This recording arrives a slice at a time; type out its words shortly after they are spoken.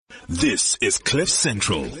This is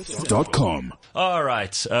CliffCentral.com. All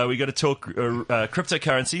right, we got to talk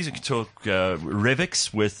cryptocurrencies. We can talk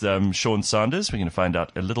Revix with Sean Sanders. We're going to find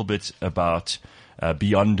out a little bit about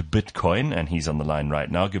Beyond Bitcoin, and he's on the line right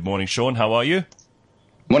now. Good morning, Sean. How are you?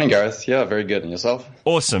 Morning, Gareth. Yeah, very good. And yourself?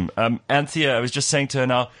 Awesome. Anthea, I was just saying to her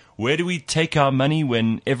now, where do we take our money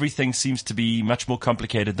when everything seems to be much more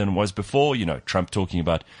complicated than it was before? You know, Trump talking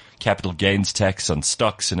about capital gains tax on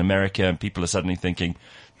stocks in America, and people are suddenly thinking,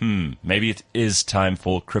 maybe it is time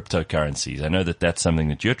for cryptocurrencies. I know that that's something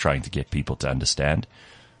that you're trying to get people to understand.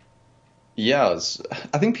 Yeah,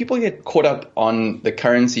 I think people get caught up on the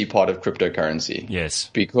currency part of cryptocurrency. Yes.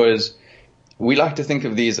 Because we like to think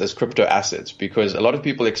of these as crypto assets, because a lot of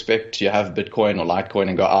people expect to have Bitcoin or Litecoin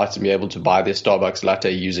and go out and be able to buy their Starbucks latte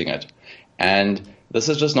using it. And this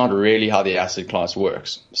is just not really how the asset class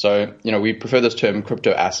works. So, we prefer this term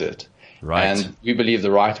crypto asset. Right. And we believe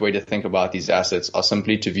the right way to think about these assets are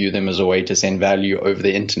simply to view them as a way to send value over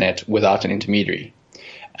the internet without an intermediary.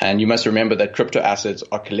 And you must remember that crypto assets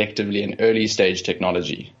are collectively an early stage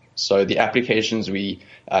technology. So the applications we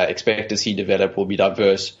expect to see develop will be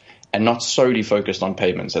diverse and not solely focused on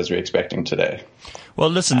payments as we're expecting today. Well,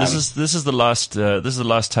 listen, this is the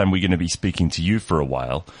last time we're going to be speaking to you for a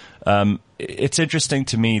while. It's interesting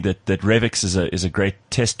to me that Revix is a great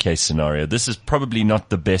test case scenario. This is probably not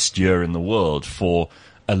the best year in the world for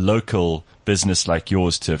a local business like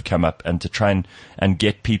yours to have come up and to try and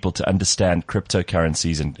get people to understand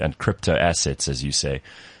cryptocurrencies and crypto assets, as you say.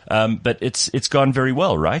 But it's gone very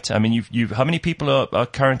well, right? I mean, how many people are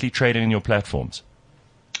currently trading on your platforms?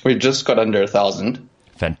 We've just got under 1,000.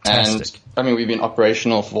 Fantastic. And we've been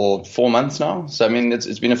operational for 4 months now. So,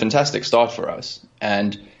 it's been a fantastic start for us.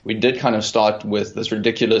 And we did kind of start with this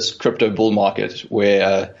ridiculous crypto bull market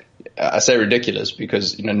where, I say ridiculous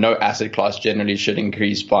because, no asset class generally should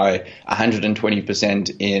increase by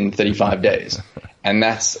 120% in 35 days. And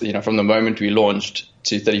that's, from the moment we launched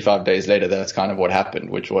to 35 days later, that's kind of what happened,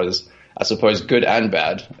 which was, I suppose, good and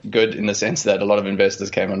bad. Good in the sense that a lot of investors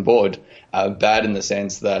came on board. Bad in the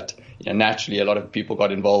sense that, naturally a lot of people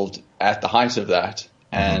got involved at the height of that.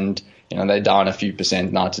 And, they're down a few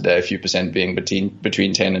percent now today, a few percent being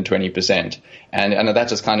between 10 and 20%. And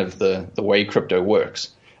that's just kind of the way crypto works.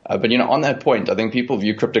 But, on that point, I think people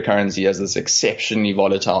view cryptocurrency as this exceptionally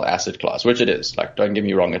volatile asset class, which it is. Like, don't get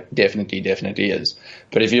me wrong, it definitely is.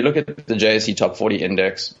 But if you look at the JSE Top 40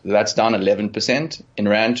 index, that's down 11% in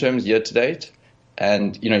rand terms year to date.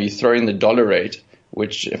 And, you throw in the dollar rate,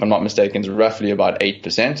 which, if I'm not mistaken, is roughly about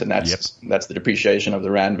 8%. And that's the depreciation of the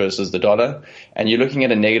rand versus the dollar. And you're looking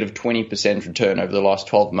at a negative 20% return over the last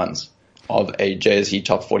 12 months of a JSE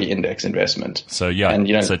Top 40 index investment. So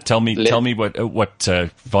so tell me what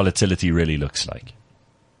volatility really looks like.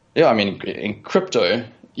 Yeah, in crypto,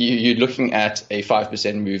 you're looking at a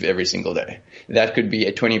 5% move every single day. That could be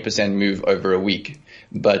a 20% move over a week.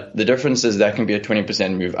 But the difference is that can be a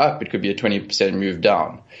 20% move up. It could be a 20% move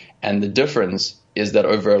down. And the difference is that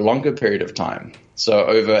over a longer period of time, so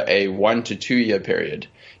over a 1 to 2 year period,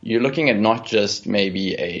 you're looking at not just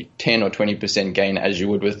maybe a 10 or 20% gain as you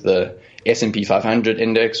would with the S&P 500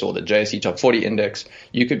 index or the JSE Top 40 index.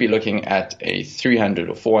 You could be looking at a 300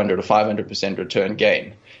 or 400 or 500% return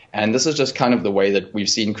gain. And this is just kind of the way that we've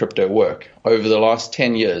seen crypto work. Over the last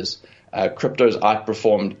 10 years, crypto's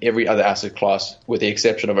outperformed every other asset class with the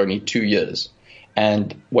exception of only 2 years.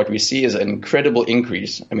 And what we see is an incredible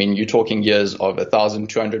increase. You're talking years of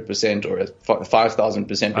 1,200% or a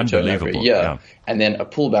 5,000% return over a year, yeah. And then a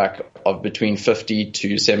pullback of between 50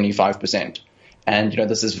 to 75%. And,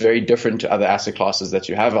 this is very different to other asset classes that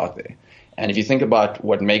you have out there. And if you think about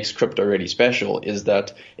what makes crypto really special is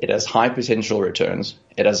that it has high potential returns,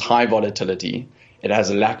 it has high volatility, it has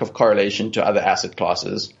a lack of correlation to other asset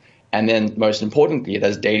classes, and then most importantly, it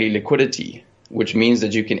has daily liquidity, which means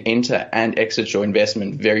that you can enter and exit your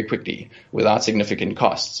investment very quickly without significant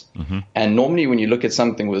costs. Mm-hmm. And normally when you look at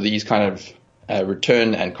something with these kind of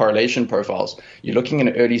return and correlation profiles, you're looking at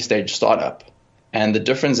an early stage startup. And the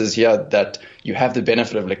difference is here that you have the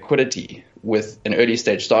benefit of liquidity. With an early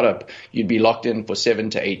stage startup, you'd be locked in for 7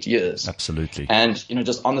 to 8 years. Absolutely. And,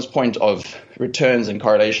 just on this point of returns and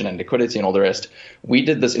correlation and liquidity and all the rest, we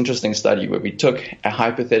did this interesting study where we took a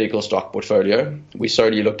hypothetical stock portfolio. We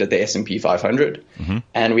solely looked at the S&P 500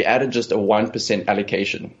 and we added just a 1%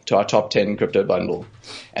 allocation to our top 10 crypto bundle.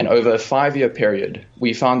 And over a 5-year period,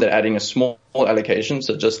 we found that adding a small allocation,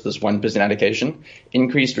 so just this 1% allocation,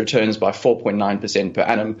 increased returns by 4.9% per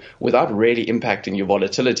annum without really impacting your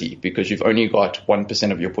volatility because you've only got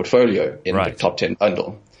 1% of your portfolio in the top 10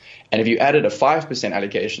 bundle. And if you added a 5%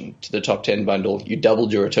 allocation to the top 10 bundle, you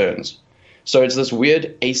doubled your returns. So it's this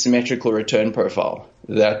weird asymmetrical return profile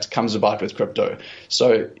that comes about with crypto.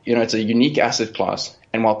 So, it's a unique asset class.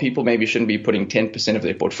 And while people maybe shouldn't be putting 10% of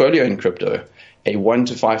their portfolio in crypto, a 1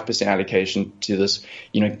 to 5% allocation to this,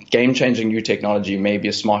 game-changing new technology may be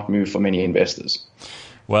a smart move for many investors.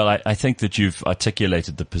 Well, I think that you've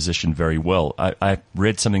articulated the position very well. I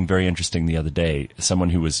read something very interesting the other day. Someone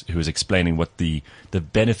who was explaining what the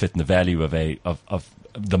benefit and the value of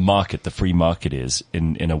the market, the free market, is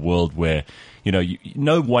in a world where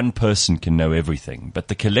no one person can know everything, but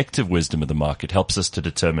the collective wisdom of the market helps us to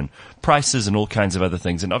determine prices and all kinds of other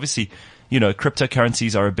things. And obviously,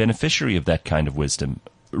 cryptocurrencies are a beneficiary of that kind of wisdom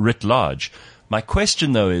writ large. My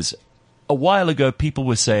question, though, is a while ago people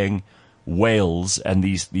were saying whales and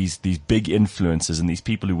these big influencers and these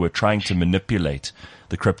people who were trying to manipulate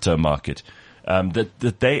the crypto market,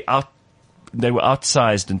 that they were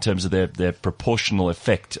outsized in terms of their proportional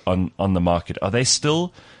effect on the market. Are they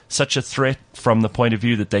still such a threat from the point of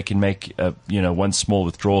view that they can make one small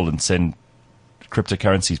withdrawal and send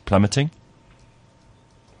cryptocurrencies plummeting?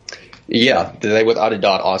 Yeah, they without a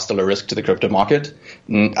doubt are still a risk to the crypto market.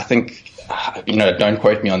 I think, don't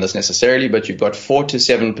quote me on this necessarily, but you've got 4 to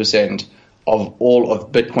 7% of all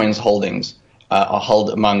of Bitcoin's holdings are held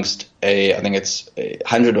amongst I think it's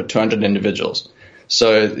 100 or 200 individuals.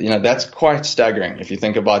 So, that's quite staggering if you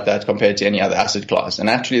think about that compared to any other asset class. And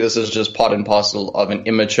actually, this is just part and parcel of an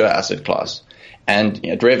immature asset class. And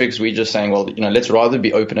at Revix, we're just saying, well, let's rather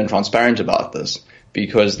be open and transparent about this,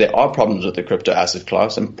 because there are problems with the crypto asset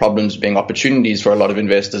class and problems being opportunities for a lot of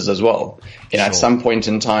investors as well. Sure. At some point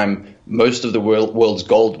in time, most of the world's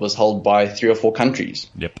gold was held by 3 or 4 countries.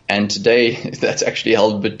 Yep. And today that's actually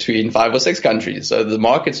held between 5 or 6 countries. So the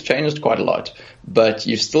market's changed quite a lot, but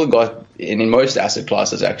you've still got, in most asset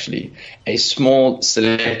classes actually, a small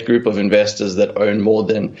select group of investors that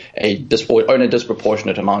own a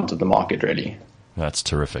disproportionate amount of the market, really. That's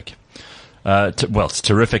terrific. It's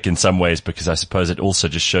terrific in some ways, because I suppose it also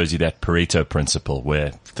just shows you that Pareto principle where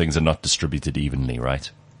things are not distributed evenly,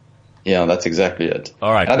 right? Yeah, that's exactly it.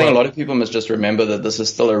 All right. I think a lot of people must just remember that this is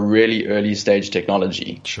still a really early stage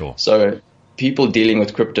technology. Sure. So people dealing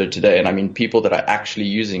with crypto today, and I mean people that are actually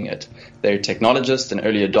using it, they're technologists and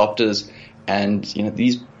early adopters, and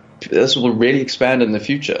this will really expand in the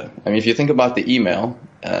future. I mean, if you think about email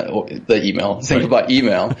about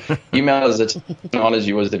email. Email as a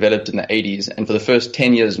technology was developed in the 80s, and for the first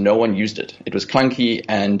 10 years, no one used it. It was clunky,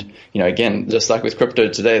 and, again, just like with crypto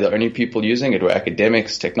today, the only people using it were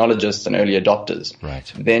academics, technologists, and early adopters.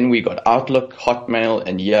 Right. Then we got Outlook, Hotmail,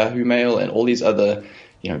 and Yahoo Mail, and all these other,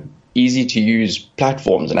 easy-to-use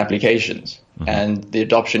platforms and applications. Mm-hmm. And the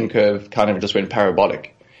adoption curve kind of just went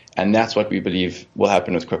parabolic. And that's what we believe will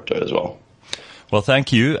happen with crypto as well. Well,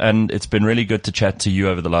 thank you, and it's been really good to chat to you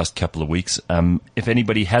over the last couple of weeks. If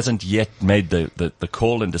anybody hasn't yet made the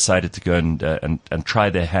call and decided to go and try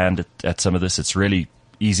their hand at some of this, it's really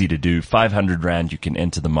easy to do. 500 Rand, you can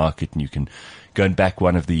enter the market, and you can go and back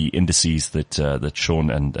one of the indices that Sean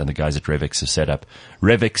and the guys at Revix have set up.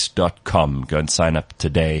 Revix.com. Go and sign up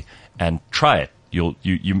today and try it. You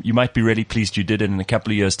might be really pleased you did it. In a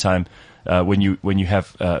couple of years' time, when you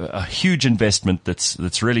have a huge investment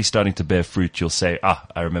that's really starting to bear fruit, you'll say,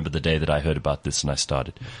 I remember the day that I heard about this and I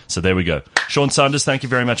started. So there we go. Sean Sanders, thank you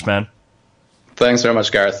very much, man. Thanks very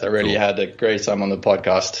much, Gareth. I really had a great time on the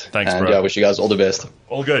podcast. Thanks, and bro. I wish you guys all the best.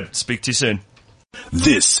 All good. Speak to you soon.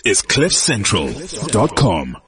 This is CliffCentral.com.